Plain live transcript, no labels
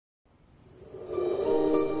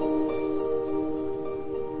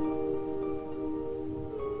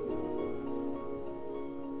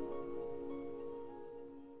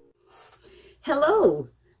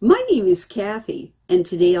name is Kathy, and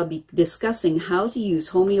today I'll be discussing how to use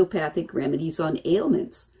homeopathic remedies on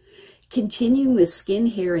ailments. Continuing with skin,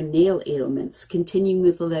 hair, and nail ailments, continuing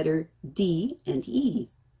with the letter D and E.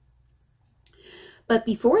 But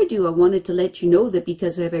before I do, I wanted to let you know that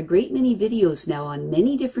because I have a great many videos now on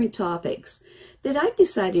many different topics, that I've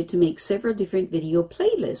decided to make several different video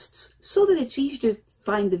playlists so that it's easier to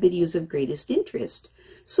find the videos of greatest interest.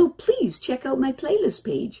 So please check out my playlist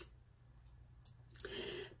page.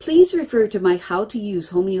 Please refer to my How to Use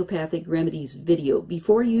Homeopathic Remedies video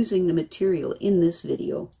before using the material in this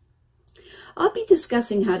video. I'll be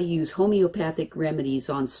discussing how to use homeopathic remedies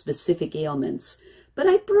on specific ailments, but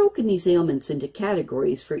I've broken these ailments into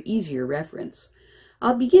categories for easier reference.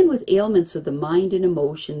 I'll begin with ailments of the mind and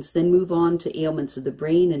emotions, then move on to ailments of the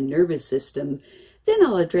brain and nervous system. Then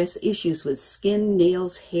I'll address issues with skin,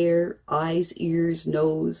 nails, hair, eyes, ears,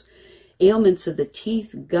 nose, ailments of the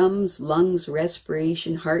teeth, gums, lungs,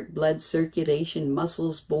 respiration, heart, blood, circulation,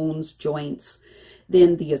 muscles, bones, joints,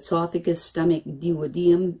 then the esophagus, stomach,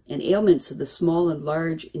 duodenum, and ailments of the small and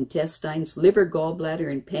large intestines, liver,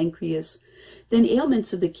 gallbladder, and pancreas, then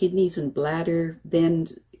ailments of the kidneys and bladder, then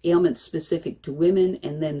ailments specific to women,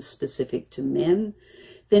 and then specific to men,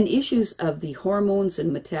 then issues of the hormones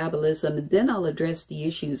and metabolism, and then I'll address the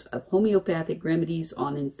issues of homeopathic remedies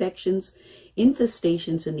on infections,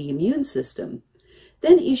 infestations in the immune system,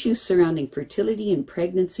 then issues surrounding fertility and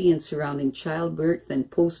pregnancy and surrounding childbirth and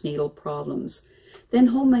postnatal problems, then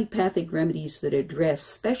homeopathic remedies that address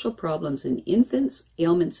special problems in infants,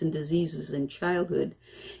 ailments and diseases in childhood,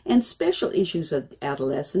 and special issues of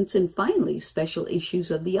adolescents, and finally special issues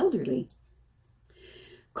of the elderly.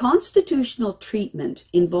 Constitutional treatment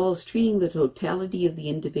involves treating the totality of the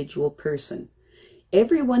individual person.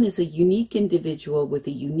 Everyone is a unique individual with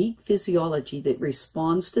a unique physiology that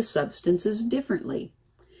responds to substances differently.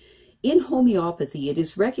 In homeopathy, it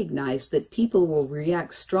is recognized that people will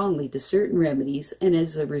react strongly to certain remedies, and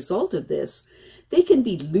as a result of this, they can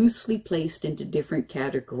be loosely placed into different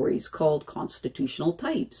categories called constitutional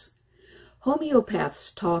types.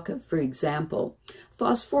 Homeopaths talk of, for example,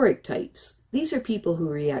 phosphoric types. These are people who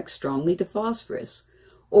react strongly to phosphorus,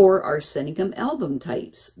 or Arsenicum album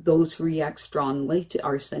types, those who react strongly to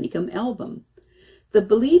Arsenicum album. The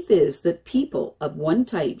belief is that people of one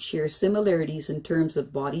type share similarities in terms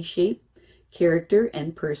of body shape, character,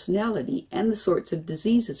 and personality, and the sorts of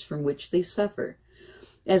diseases from which they suffer.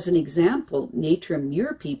 As an example, natrum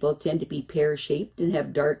mur people tend to be pear-shaped and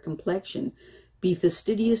have dark complexion, be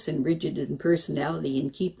fastidious and rigid in personality,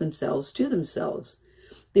 and keep themselves to themselves.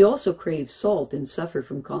 They also crave salt and suffer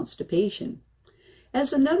from constipation.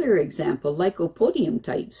 As another example, Lycopodium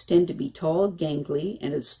types tend to be tall, gangly,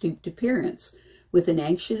 and of stooped appearance, with an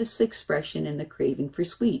anxious expression and a craving for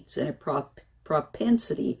sweets, and a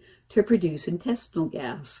propensity to produce intestinal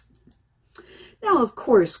gas. Now, of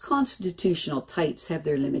course, constitutional types have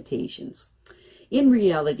their limitations. In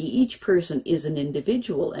reality, each person is an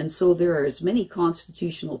individual, and so there are as many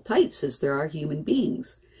constitutional types as there are human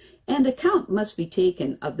beings. And account must be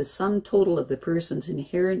taken of the sum total of the person's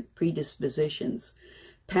inherent predispositions,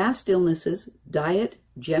 past illnesses, diet,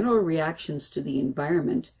 general reactions to the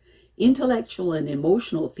environment, intellectual and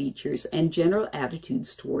emotional features, and general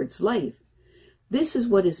attitudes towards life. This is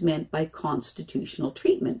what is meant by constitutional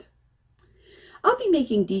treatment. I'll be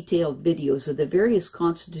making detailed videos of the various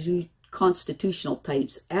constitutional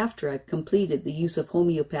types after I've completed the use of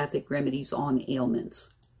homeopathic remedies on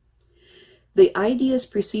ailments. The ideas,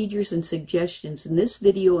 procedures, and suggestions in this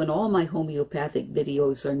video and all my homeopathic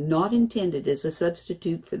videos are not intended as a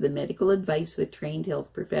substitute for the medical advice of a trained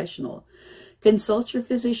health professional. Consult your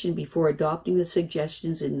physician before adopting the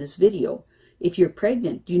suggestions in this video. If you're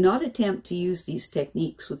pregnant, do not attempt to use these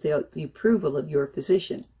techniques without the approval of your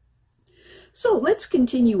physician. So let's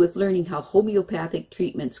continue with learning how homeopathic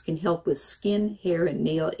treatments can help with skin, hair, and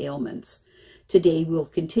nail ailments. Today we'll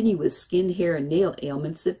continue with skin, hair, and nail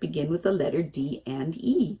ailments that begin with the letter D and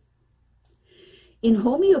E. In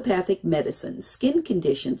homeopathic medicine, skin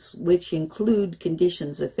conditions, which include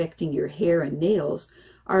conditions affecting your hair and nails,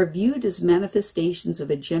 are viewed as manifestations of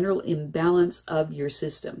a general imbalance of your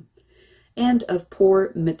system and of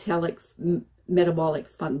poor metabolic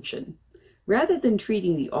function. Rather than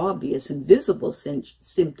treating the obvious and visible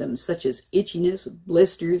symptoms such as itchiness,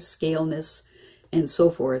 blisters, scaleness, and so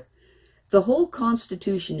forth, the whole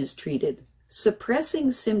constitution is treated.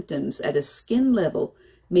 Suppressing symptoms at a skin level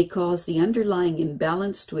may cause the underlying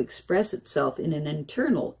imbalance to express itself in an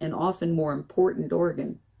internal and often more important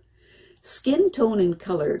organ. Skin tone and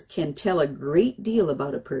color can tell a great deal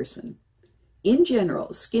about a person. In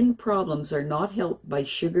general, skin problems are not helped by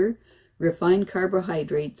sugar, refined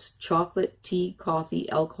carbohydrates, chocolate, tea, coffee,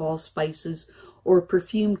 alcohol, spices, or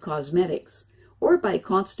perfumed cosmetics, or by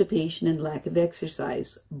constipation and lack of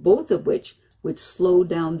exercise, both of which would slow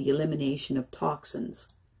down the elimination of toxins.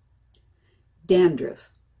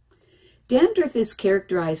 Dandruff. Dandruff is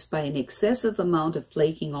characterized by an excessive amount of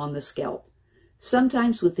flaking on the scalp,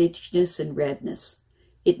 sometimes with itchiness and redness.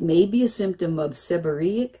 It may be a symptom of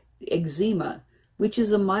seborrheic eczema, which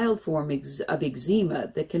is a mild form of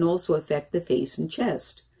eczema that can also affect the face and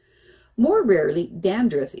chest. More rarely,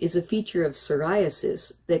 dandruff is a feature of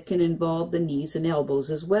psoriasis that can involve the knees and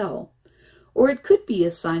elbows as well, or it could be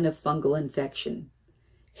a sign of fungal infection.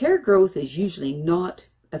 Hair growth is usually not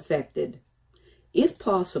affected. If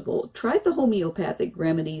possible, try the homeopathic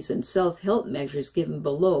remedies and self-help measures given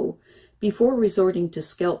below before resorting to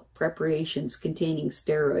scalp preparations containing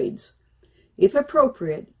steroids. If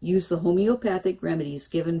appropriate, use the homeopathic remedies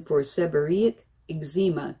given for seborrheic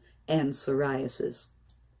eczema and psoriasis.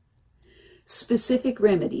 Specific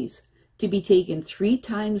remedies to be taken 3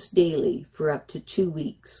 times daily for up to 2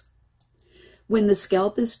 weeks. When the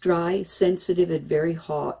scalp is dry, sensitive, and very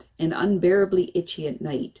hot, and unbearably itchy at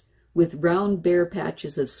night, with round bare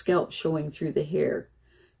patches of scalp showing through the hair,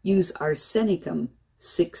 use Arsenicum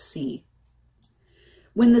 6C.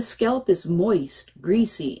 When the scalp is moist,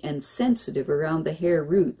 greasy, and sensitive around the hair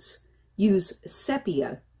roots, use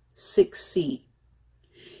Sepia 6C.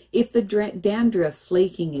 If the dandruff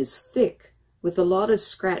flaking is thick, with a lot of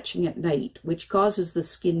scratching at night, which causes the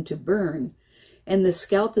skin to burn, and the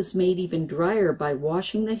scalp is made even drier by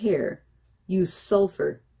washing the hair, use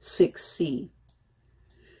Sulphur 6C.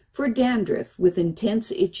 For dandruff with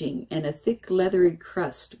intense itching and a thick leathery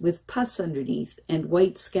crust with pus underneath and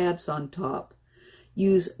white scabs on top,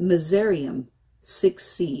 use Merserium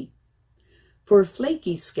 6C. For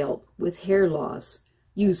flaky scalp with hair loss,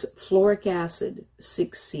 use Fluoric acid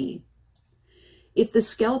 6C. If the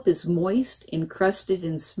scalp is moist, encrusted,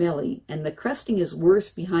 and smelly, and the crusting is worse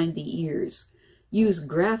behind the ears, use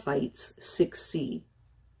Graphites 6C.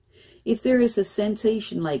 If there is a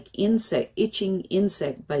sensation like itching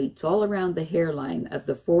insect bites all around the hairline of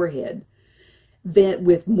the forehead,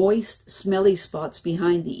 with moist, smelly spots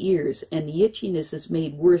behind the ears, and the itchiness is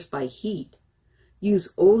made worse by heat,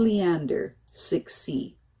 use Oleander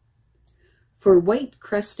 6C. For white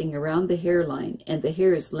crusting around the hairline and the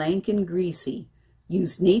hair is lank and greasy,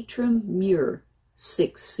 use Natrum Mur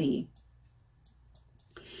 6C.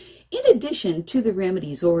 In addition to the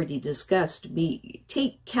remedies already discussed,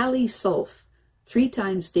 take Hepar Sulph 3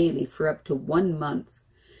 times daily for up to 1 month.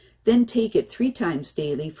 Then take it 3 times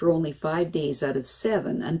daily for only 5 days out of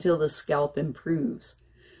 7 until the scalp improves.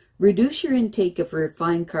 Reduce your intake of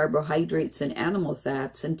refined carbohydrates and animal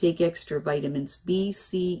fats and take extra vitamins B,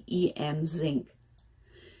 C, E, and zinc.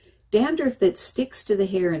 Dandruff that sticks to the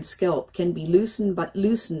hair and scalp can be loosened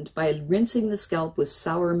by rinsing the scalp with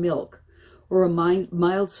sour milk or a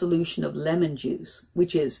mild solution of lemon juice,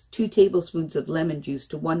 which is 2 tablespoons of lemon juice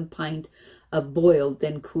to 1 pint of boiled,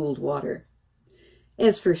 then cooled water.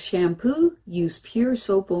 As for shampoo, use pure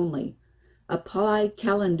soap only. Apply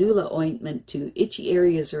calendula ointment to itchy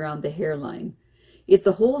areas around the hairline. If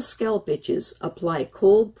the whole scalp itches, apply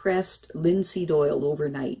cold-pressed linseed oil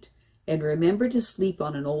overnight, and remember to sleep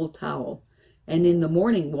on an old towel, and in the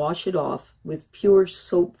morning wash it off with pure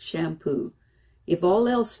soap shampoo. If all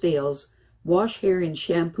else fails, wash hair in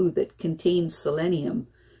shampoo that contains selenium,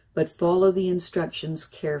 but follow the instructions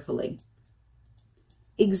carefully.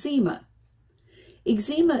 Eczema.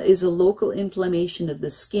 Eczema is a local inflammation of the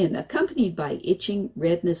skin accompanied by itching,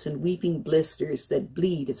 redness, and weeping blisters that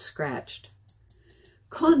bleed if scratched.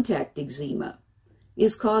 Contact eczema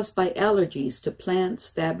is caused by allergies to plants,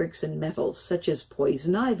 fabrics, and metals, such as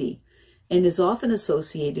poison ivy, and is often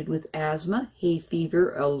associated with asthma, hay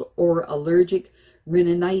fever, or allergic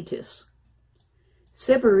rhinitis.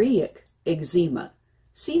 Seborrheic eczema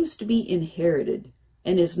seems to be inherited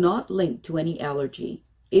and is not linked to any allergy.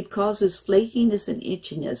 It causes flakiness and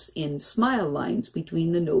itchiness in smile lines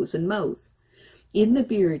between the nose and mouth, in the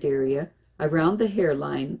beard area, around the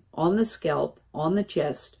hairline, on the scalp, on the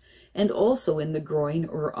chest, and also in the groin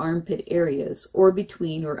or armpit areas, or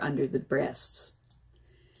between or under the breasts.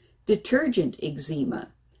 Detergent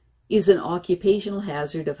eczema is an occupational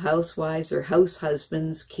hazard of housewives or house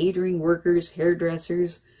husbands, catering workers,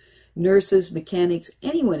 hairdressers, nurses, mechanics,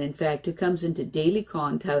 anyone, in fact, who comes into daily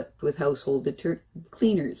contact with household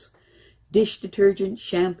cleaners, dish detergent,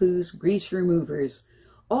 shampoos, grease removers,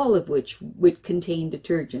 all of which would contain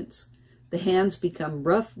detergents. The hands become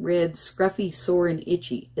rough, red, scruffy, sore, and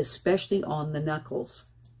itchy, especially on the knuckles.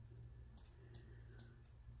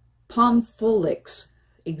 Pompholyx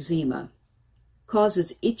eczema.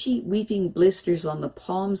 causes itchy, weeping blisters on the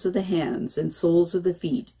palms of the hands and soles of the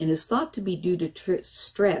feet, and is thought to be due to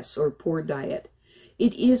stress or poor diet.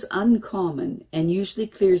 It is uncommon and usually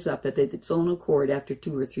clears up of its own accord after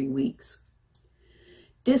 2 or 3 weeks.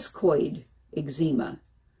 Discoid eczema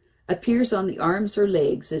appears on the arms or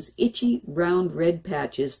legs as itchy, round red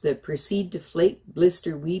patches that proceed to flake,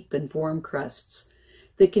 blister, weep, and form crusts.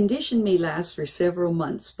 The condition may last for several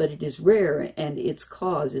months, but it is rare and its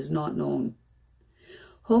cause is not known.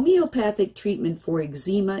 Homeopathic treatment for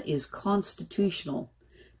eczema is constitutional,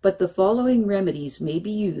 but the following remedies may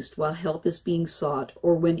be used while help is being sought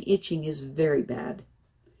or when itching is very bad.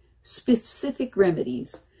 Specific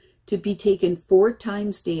remedies to be taken 4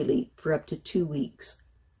 times daily for up to 2 weeks.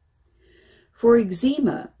 For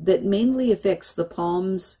eczema that mainly affects the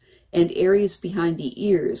palms and areas behind the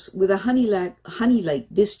ears with a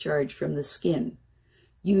honey-like discharge from the skin,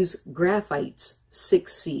 use Graphites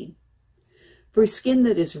 6C. For skin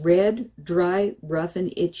that is red, dry, rough,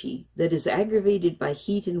 and itchy, that is aggravated by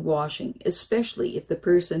heat and washing, especially if the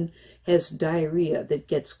person has diarrhea that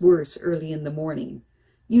gets worse early in the morning,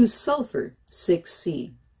 use Sulphur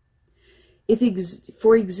 6C.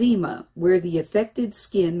 For eczema where the affected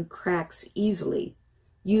skin cracks easily,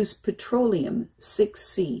 use Petroleum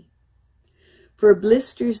 6C. For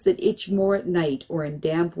blisters that itch more at night or in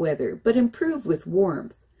damp weather, but improve with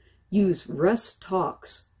warmth, use Phus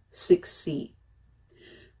Tox 6C.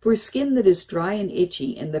 For skin that is dry and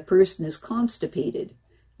itchy and the person is constipated,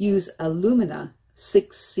 use Alumina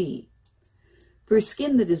 6C. For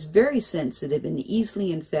skin that is very sensitive and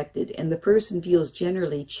easily infected and the person feels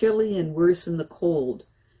generally chilly and worse in the cold,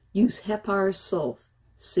 use Hepar Sulph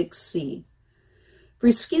 6C.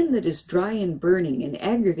 For skin that is dry and burning and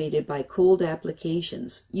aggravated by cold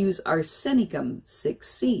applications, use Arsenicum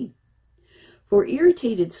 6C. For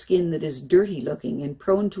irritated skin that is dirty looking and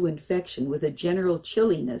prone to infection with a general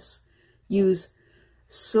chilliness, use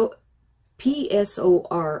P-S-O-R-I-N-U-M,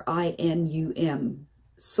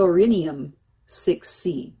 Sorinium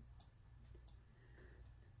 6C.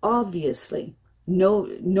 Obviously,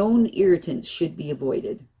 known irritants should be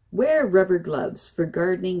avoided. Wear rubber gloves for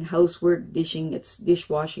gardening, housework,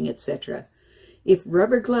 dishwashing, etc. If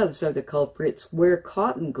rubber gloves are the culprits, wear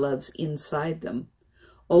cotton gloves inside them.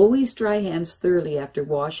 Always dry hands thoroughly after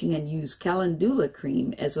washing and use calendula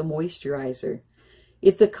cream as a moisturizer.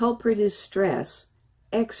 If the culprit is stress,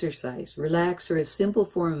 exercise, relax, or a simple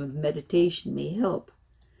form of meditation may help.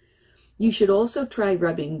 You should also try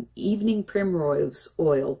rubbing evening primrose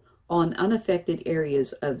oil on unaffected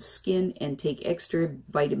areas of skin and take extra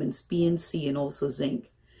vitamins B and C and also zinc.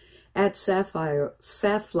 Add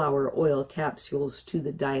safflower oil capsules to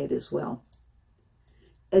the diet as well.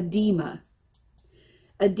 Edema.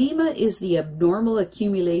 Edema is the abnormal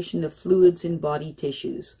accumulation of fluids in body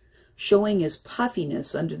tissues, showing as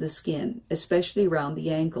puffiness under the skin, especially around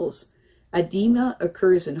the ankles. Edema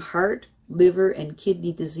occurs in heart, liver, and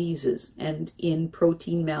kidney diseases and in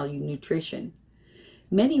protein malnutrition.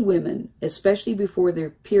 Many women, especially before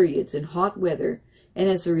their periods in hot weather and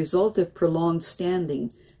as a result of prolonged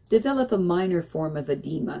standing, develop a minor form of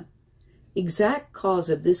edema. Exact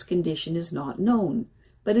cause of this condition is not known,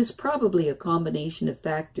 but is probably a combination of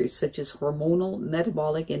factors such as hormonal,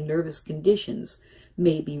 metabolic, and nervous conditions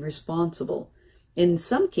may be responsible. In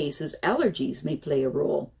some cases, allergies may play a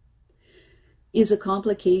role. Is a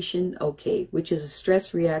complication okay, which is a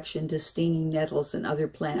stress reaction to stinging nettles and other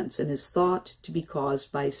plants and is thought to be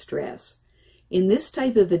caused by stress. In this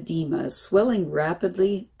type of edema, swelling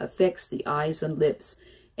rapidly affects the eyes and lips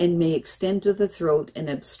and may extend to the throat and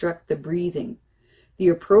obstruct the breathing. The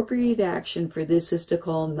appropriate action for this is to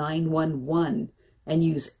call 911 and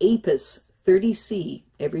use Apis 30C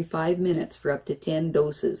every 5 minutes for up to 10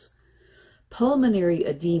 doses. Pulmonary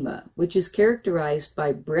edema, which is characterized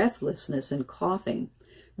by breathlessness and coughing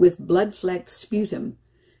with blood-flecked sputum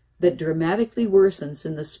that dramatically worsens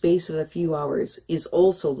in the space of a few hours, is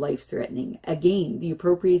also life-threatening. Again, the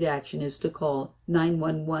appropriate action is to call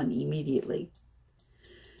 911 immediately.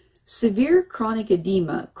 Severe chronic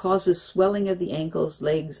edema causes swelling of the ankles,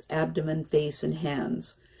 legs, abdomen, face, and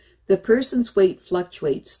hands. The person's weight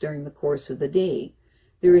fluctuates during the course of the day.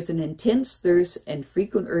 There is an intense thirst and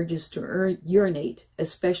frequent urges to urinate,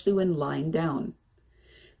 especially when lying down.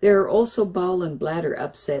 There are also bowel and bladder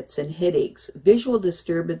upsets and headaches, visual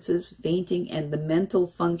disturbances, fainting, and the mental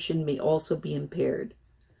function may also be impaired.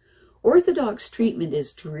 Orthodox treatment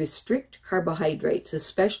is to restrict carbohydrates,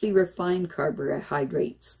 especially refined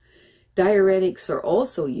carbohydrates. Diuretics are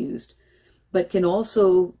also used, but can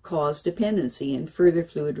also cause dependency and further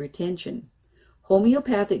fluid retention.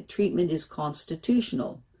 Homeopathic treatment is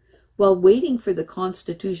constitutional. While waiting for the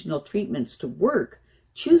constitutional treatments to work,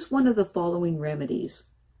 choose one of the following remedies.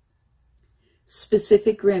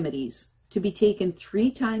 Specific remedies, to be taken 3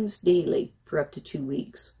 times daily for up to 2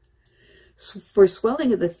 weeks. For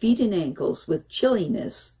swelling of the feet and ankles with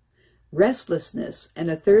chilliness, restlessness, and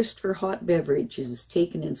a thirst for hot beverages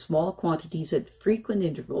taken in small quantities at frequent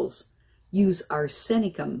intervals, use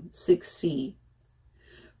Arsenicum 6C.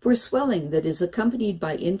 For swelling that is accompanied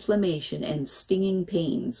by inflammation and stinging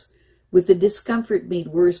pains, with the discomfort made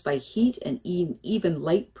worse by heat and even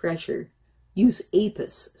light pressure, use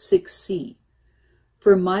Apis 6C.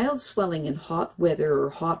 For mild swelling in hot weather or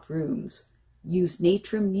hot rooms, use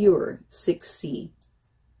Natrum Mur 6C.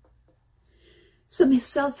 Some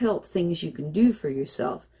self-help things you can do for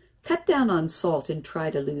yourself. Cut down on salt and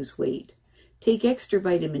try to lose weight. Take extra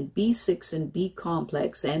vitamin B6 and B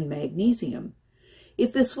complex and magnesium.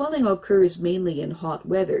 If the swelling occurs mainly in hot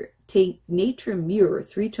weather, take Natrum Mur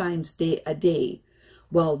 3 times a day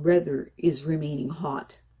while weather is remaining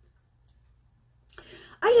hot.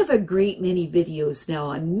 I have a great many videos now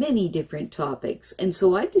on many different topics, and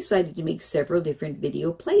so I've decided to make several different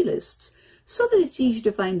video playlists so that it's easy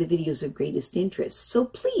to find the videos of greatest interest. So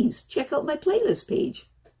please check out my playlist page.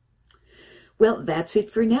 Well, that's it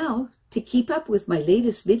for now. To keep up with my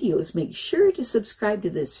latest videos, make sure to subscribe to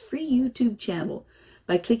this free YouTube channel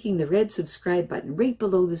by clicking the red subscribe button right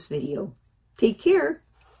below this video. Take care.